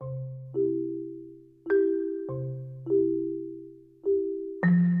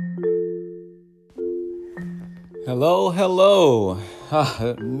Hello, hello.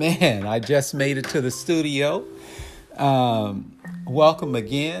 Man, I just made it to the studio. Welcome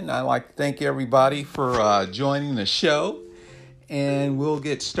again. I'd like to thank everybody for joining the show. And we'll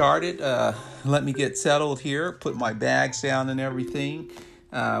get started. Let me get settled here, put my bags down and everything.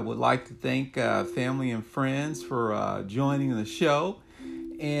 Would like to thank family and friends for joining the show.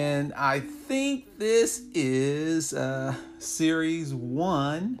 And I think this is Series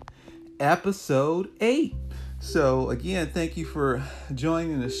 1, Episode 8. So again, thank you for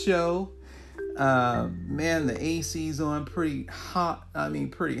joining the show. Man, the AC's on pretty hot.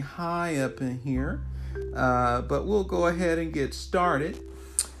 Pretty high up in here. But we'll go ahead and get started.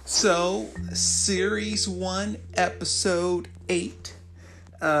 So, Series 1, Episode 8.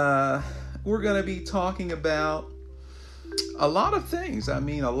 We're going to be talking about a lot of things. A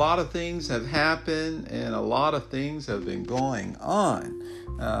lot of things have happened and a lot of things have been going on.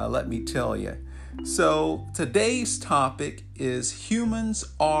 Let me tell you. So today's topic is humans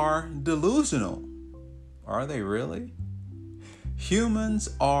are delusional. Are they really? Humans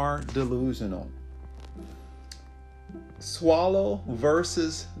are delusional. Swallow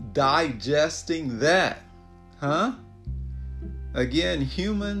versus digesting that. Again,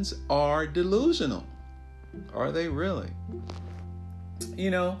 humans are delusional. Are they really?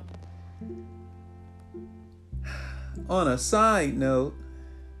 On a side note,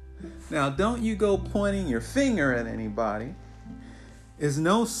 now, don't you go pointing your finger at anybody. It's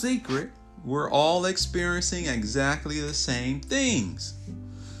no secret we're all experiencing exactly the same things.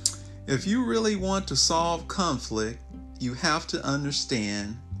 If you really want to solve conflict, you have to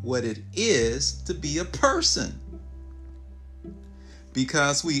understand what it is to be a person.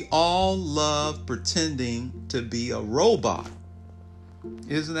 Because we all love pretending to be a robot.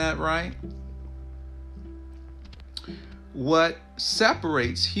 Isn't that right? What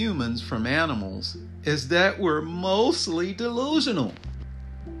separates humans from animals is that we're mostly delusional.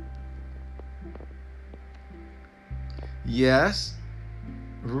 Yes,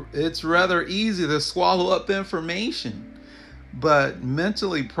 it's rather easy to swallow up information, but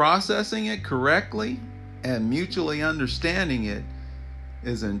mentally processing it correctly and mutually understanding it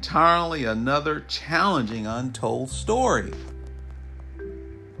is entirely another challenging untold story.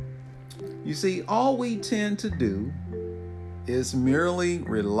 You see, all we tend to do is merely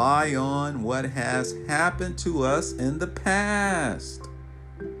rely on what has happened to us in the past.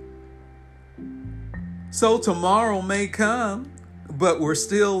 So tomorrow may come, but we're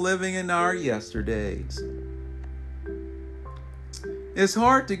still living in our yesterdays. It's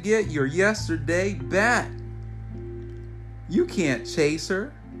hard to get your yesterday back. You can't chase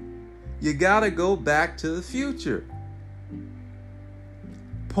her. You gotta go back to the future.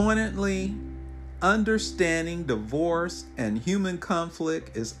 Pointedly, understanding divorce and human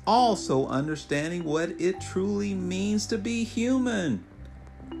conflict is also understanding what it truly means to be human.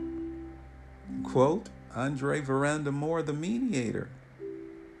 Quote, Andre Veranda Moore, the mediator.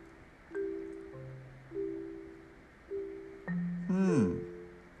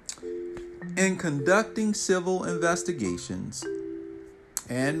 In conducting civil investigations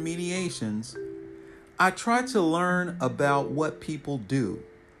and mediations, I try to learn about what people do,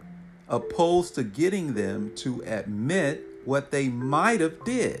 opposed to getting them to admit what they might have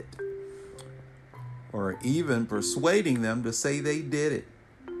did, or even persuading them to say they did it.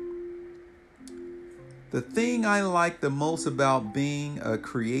 The thing I like the most about being a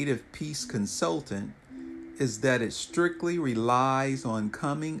creative peace consultant is that it strictly relies on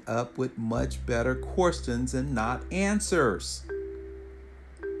coming up with much better questions and not answers.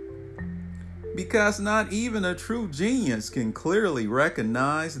 Because not even a true genius can clearly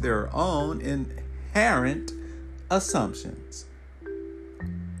recognize their own inherent assumptions.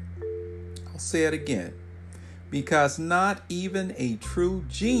 I'll say it again. Because not even a true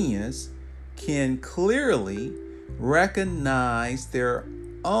genius can clearly recognize their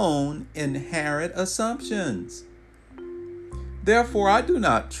own inherent assumptions. Therefore, I do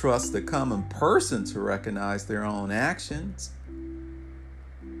not trust the common person to recognize their own actions.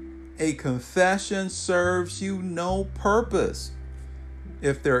 A confession serves you no purpose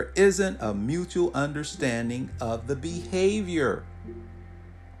if there isn't a mutual understanding of the behavior.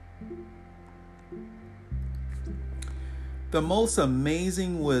 The most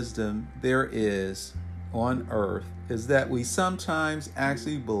amazing wisdom there is on earth is that we sometimes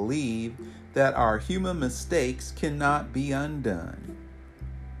actually believe that our human mistakes cannot be undone.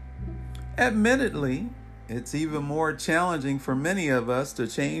 Admittedly, it's even more challenging for many of us to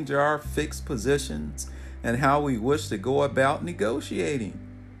change our fixed positions and how we wish to go about negotiating.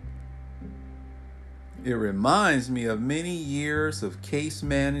 It reminds me of many years of case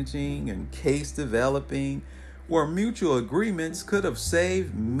managing and case developing where mutual agreements could have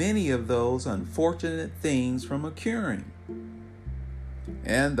saved many of those unfortunate things from occurring.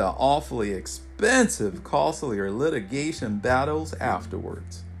 And the awfully expensive, costlier litigation battles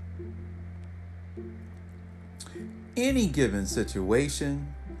afterwards. Any given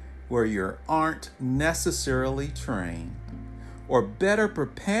situation where you aren't necessarily trained or better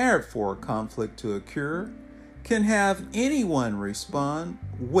prepared for a conflict to occur can have anyone respond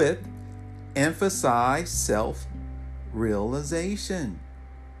with emphasized self-realization.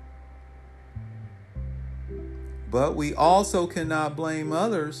 But we also cannot blame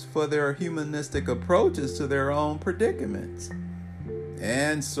others for their humanistic approaches to their own predicaments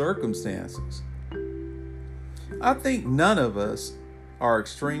and circumstances. I think none of us are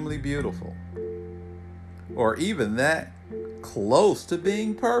extremely beautiful, or even that close to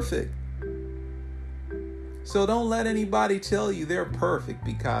being perfect. So don't let anybody tell you they're perfect,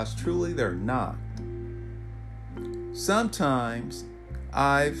 because truly they're not. Sometimes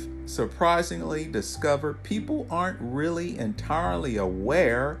I've surprisingly discovered people aren't really entirely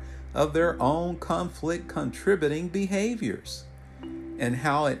aware of their own conflict contributing behaviors and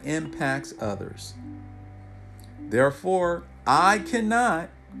how it impacts others. Therefore, I cannot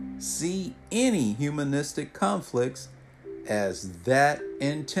see any humanistic conflicts as that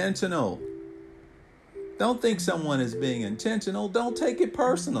intentional. Don't think someone is being intentional. Don't take it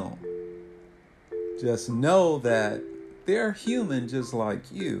personal. Just know that they're human just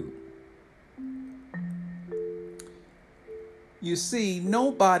like you. You see,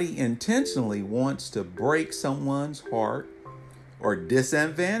 nobody intentionally wants to break someone's heart or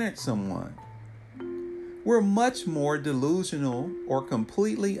disadvantage someone. We're much more delusional or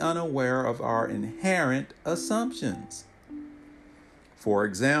completely unaware of our inherent assumptions. For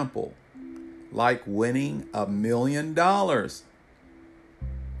example, like winning $1 million.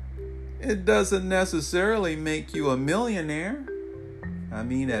 It doesn't necessarily make you a millionaire. At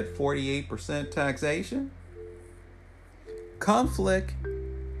 48% taxation. Conflict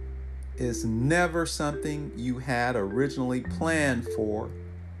is never something you had originally planned for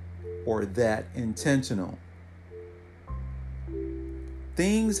or that intentional.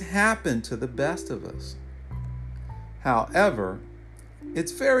 Things happen to the best of us. However,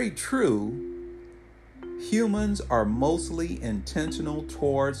 it's very true, humans are mostly intentional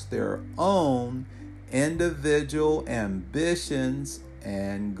towards their own individual ambitions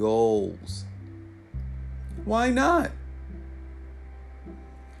and goals. Why not?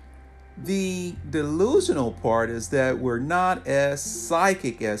 The delusional part is that we're not as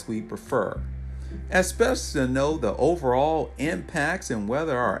psychic as we prefer, especially to know the overall impacts and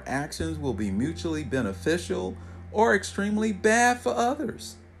whether our actions will be mutually beneficial or extremely bad for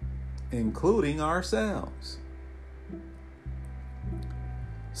others, including ourselves.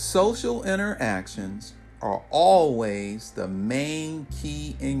 Social interactions are always the main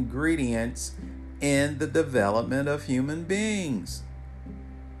key ingredients in the development of human beings.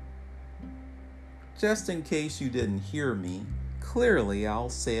 Just in case you didn't hear me clearly, I'll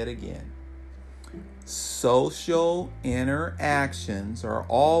say it again. Social interactions are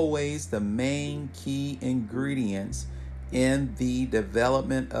always the main key ingredients in the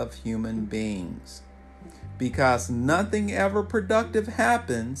development of human beings, because nothing ever productive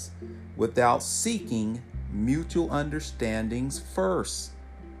happens without seeking mutual understandings first.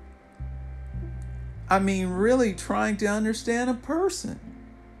 Really trying to understand a person.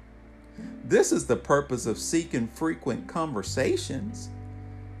 This is the purpose of seeking frequent conversations,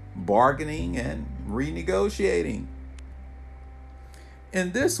 bargaining, and renegotiating.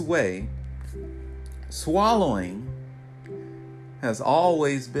 In this way, swallowing has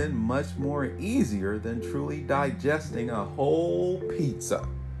always been much more easier than truly digesting a whole pizza.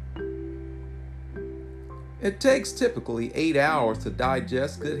 It takes typically 8 hours to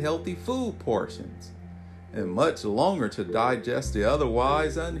digest good healthy food portions, and much longer to digest the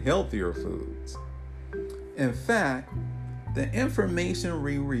otherwise unhealthier foods. In fact, the information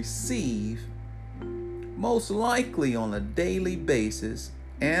we receive, most likely on a daily basis,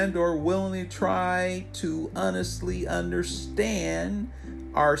 and or willingly try to honestly understand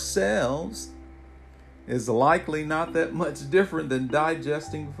ourselves, is likely not that much different than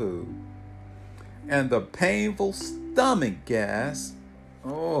digesting food. And the painful stomach gas,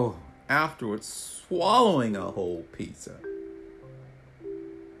 afterwards swallowing a whole pizza.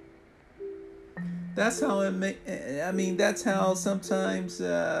 That's how that's how sometimes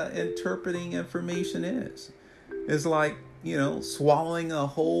interpreting information is. It's like, swallowing a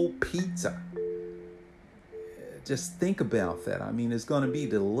whole pizza. Just think about that. It's going to be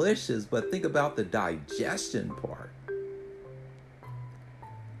delicious, but think about the digestion part.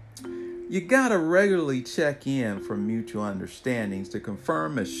 You gotta regularly check in for mutual understandings to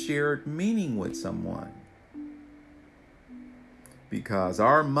confirm a shared meaning with someone. Because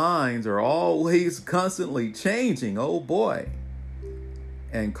our minds are always constantly changing, oh boy,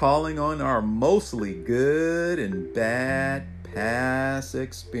 and calling on our mostly good and bad past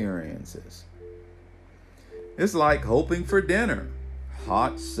experiences. It's like hoping for dinner,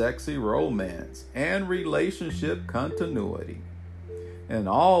 hot, sexy romance, and relationship continuity, and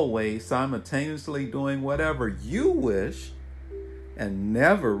always simultaneously doing whatever you wish and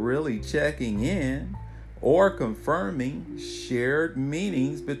never really checking in or confirming shared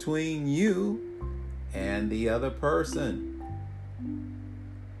meanings between you and the other person.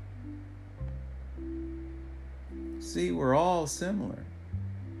 See, we're all similar.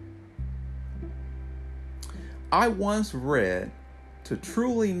 I once read, to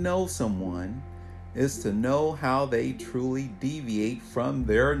truly know someone is to know how they truly deviate from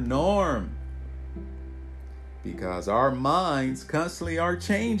their norm. Because our minds constantly are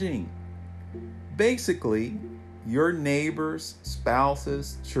changing. Basically, your neighbors,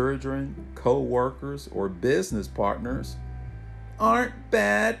 spouses, children, co-workers, or business partners aren't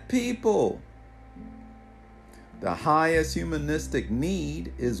bad people. The highest humanistic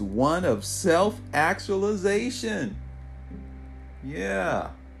need is one of self-actualization.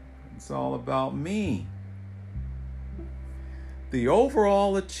 Yeah, it's all about me. The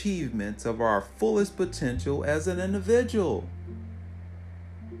overall achievements of our fullest potential as an individual.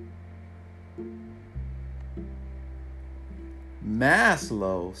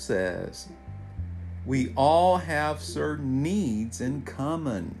 Maslow says, we all have certain needs in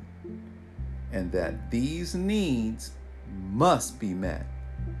common, and that these needs must be met.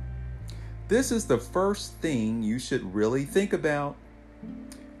 This is the first thing you should really think about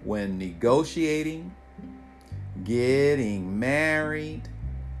when negotiating, getting married,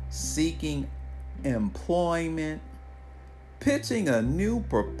 seeking employment, pitching a new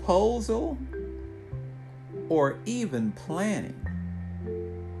proposal, or even planning.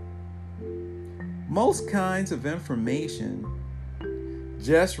 Most kinds of information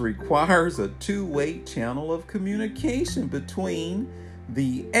just requires a two-way channel of communication between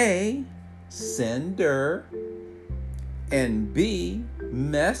the A, sender, and B,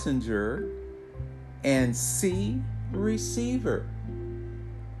 messenger, and C, receiver.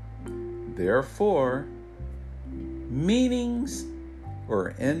 Therefore, meanings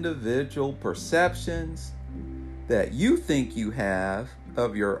or individual perceptions that you think you have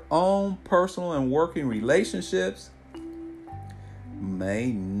of your own personal and working relationships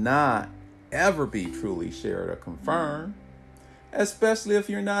may not ever be truly shared or confirmed, especially if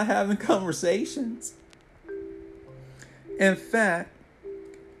you're not having conversations. In fact,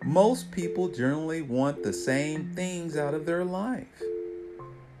 most people generally want the same things out of their life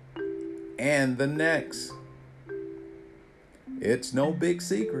and the next. It's no big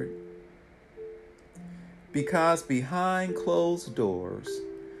secret. Because behind closed doors,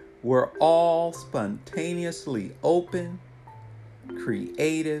 we're all spontaneously open,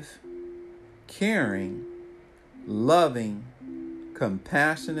 creative, caring, loving,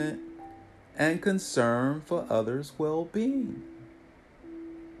 compassionate, and concerned for others' well-being.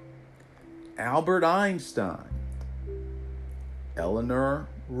 Albert Einstein, Eleanor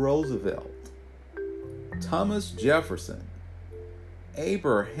Roosevelt, Thomas Jefferson,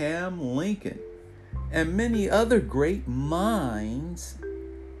 Abraham Lincoln, and many other great minds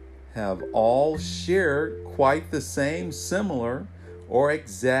have all shared quite the same similar or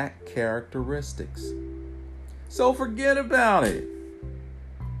exact characteristics. So forget about it.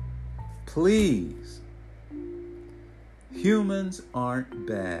 Please. Humans aren't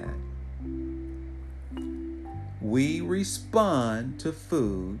bad. We respond to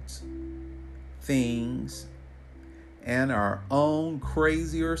foods, things, and our own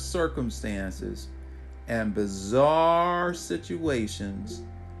crazier circumstances and bizarre situations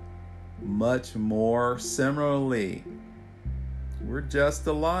much more similarly. We're just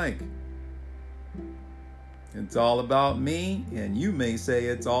alike. It's all about me, and you may say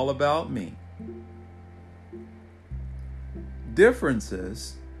it's all about me.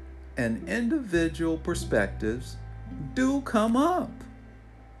 Differences and individual perspectives do come up,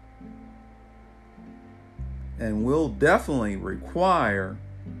 and will definitely require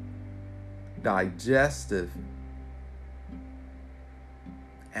digestive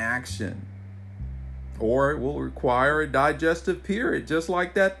action, or it will require a digestive period, just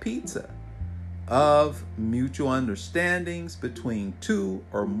like that pizza, of mutual understandings between two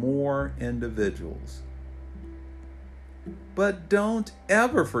or more individuals. But don't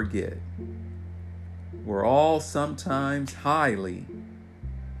ever forget, we're all sometimes highly,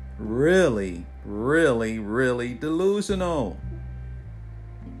 really, really, really delusional.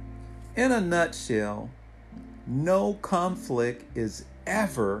 In a nutshell, no conflict is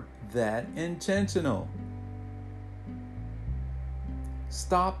ever that intentional.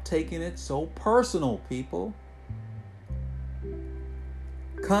 Stop taking it so personal, people.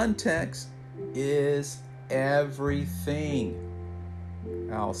 Context is everything.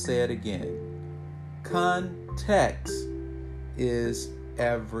 I'll say it again. Context is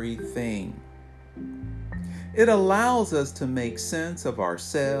everything. It allows us to make sense of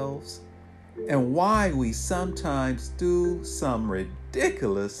ourselves and why we sometimes do some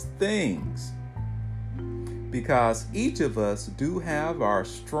ridiculous things. Because each of us do have our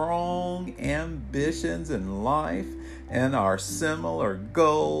strong ambitions in life and our similar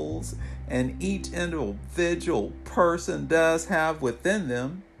goals, and each individual person does have within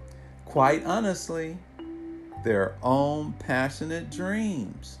them, quite honestly, their own passionate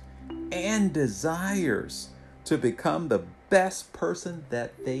dreams and desires to become the best person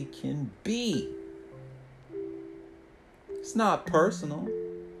that they can be. It's not personal.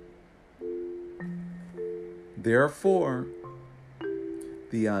 Therefore,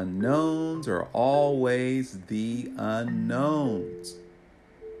 the unknowns are always the unknowns.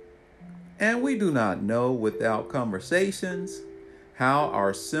 And we do not know without conversations how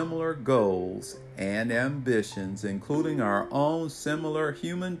our similar goals and ambitions, including our own similar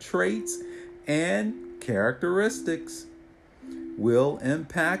human traits and characteristics, will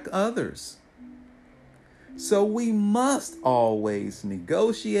impact others. So we must always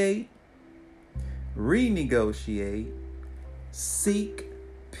negotiate, renegotiate, seek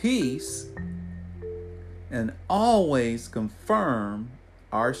peace, and always confirm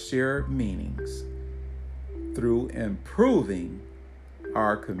our shared meanings through improving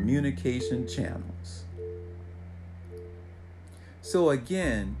our communication channels. So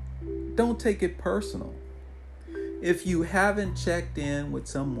again, don't take it personal. If you haven't checked in with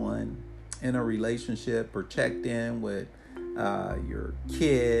someone in a relationship, or checked in with your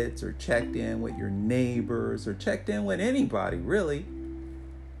kids, or checked in with your neighbors, or checked in with anybody really,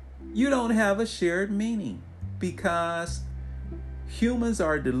 you don't have a shared meaning, because humans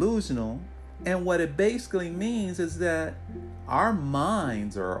are delusional. And what it basically means is that our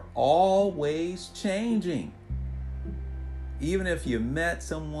minds are always changing. Even if you met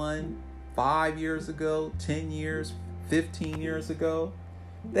someone 5 years ago, 10 years, 15 years ago,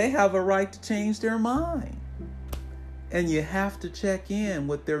 they have a right to change their mind. And you have to check in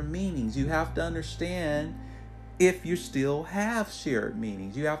with their meanings. You have to understand if you still have shared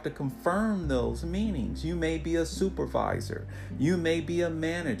meanings. You have to confirm those meanings. You may be a supervisor. You may be a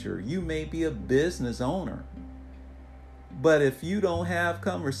manager. You may be a business owner. But if you don't have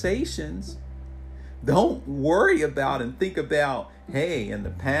conversations, don't worry about and think about, hey, in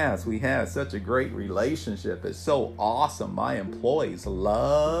the past we had such a great relationship. It's so awesome. My employees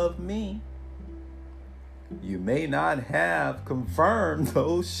love me. You may not have confirmed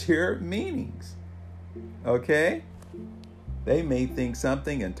those shared meanings. Okay? They may think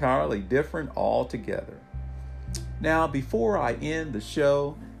something entirely different altogether. Now, before I end the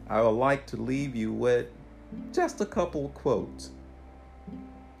show, I would like to leave you with just a couple of quotes,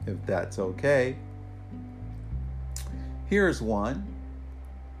 if that's okay. Here's one.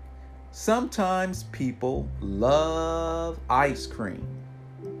 Sometimes people love ice cream,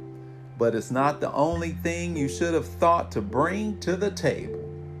 but it's not the only thing you should have thought to bring to the table.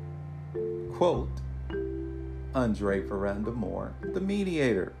 Quote, Andre Moore, the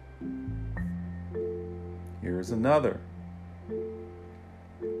mediator. Here's another.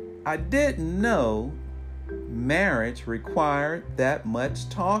 I didn't know marriage required that much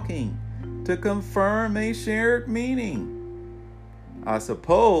talking to confirm a shared meaning. I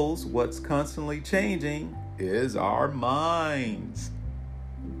suppose what's constantly changing is our minds.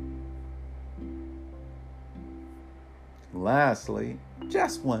 Lastly,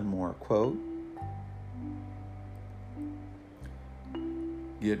 just one more quote.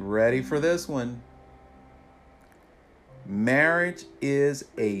 Get ready for this one. Marriage is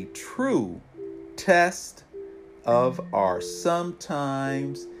a true test of our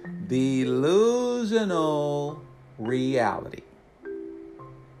sometimes delusional reality.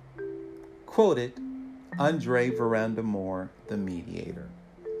 Quoted, Andre Moore, the mediator.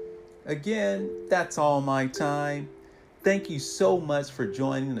 Again, that's all my time. Thank you so much for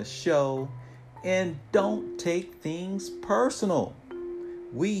joining the show. And don't take things personal.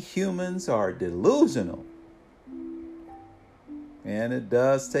 We humans are delusional. And it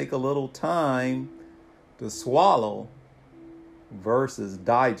does take a little time to swallow versus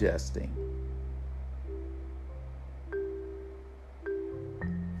digesting.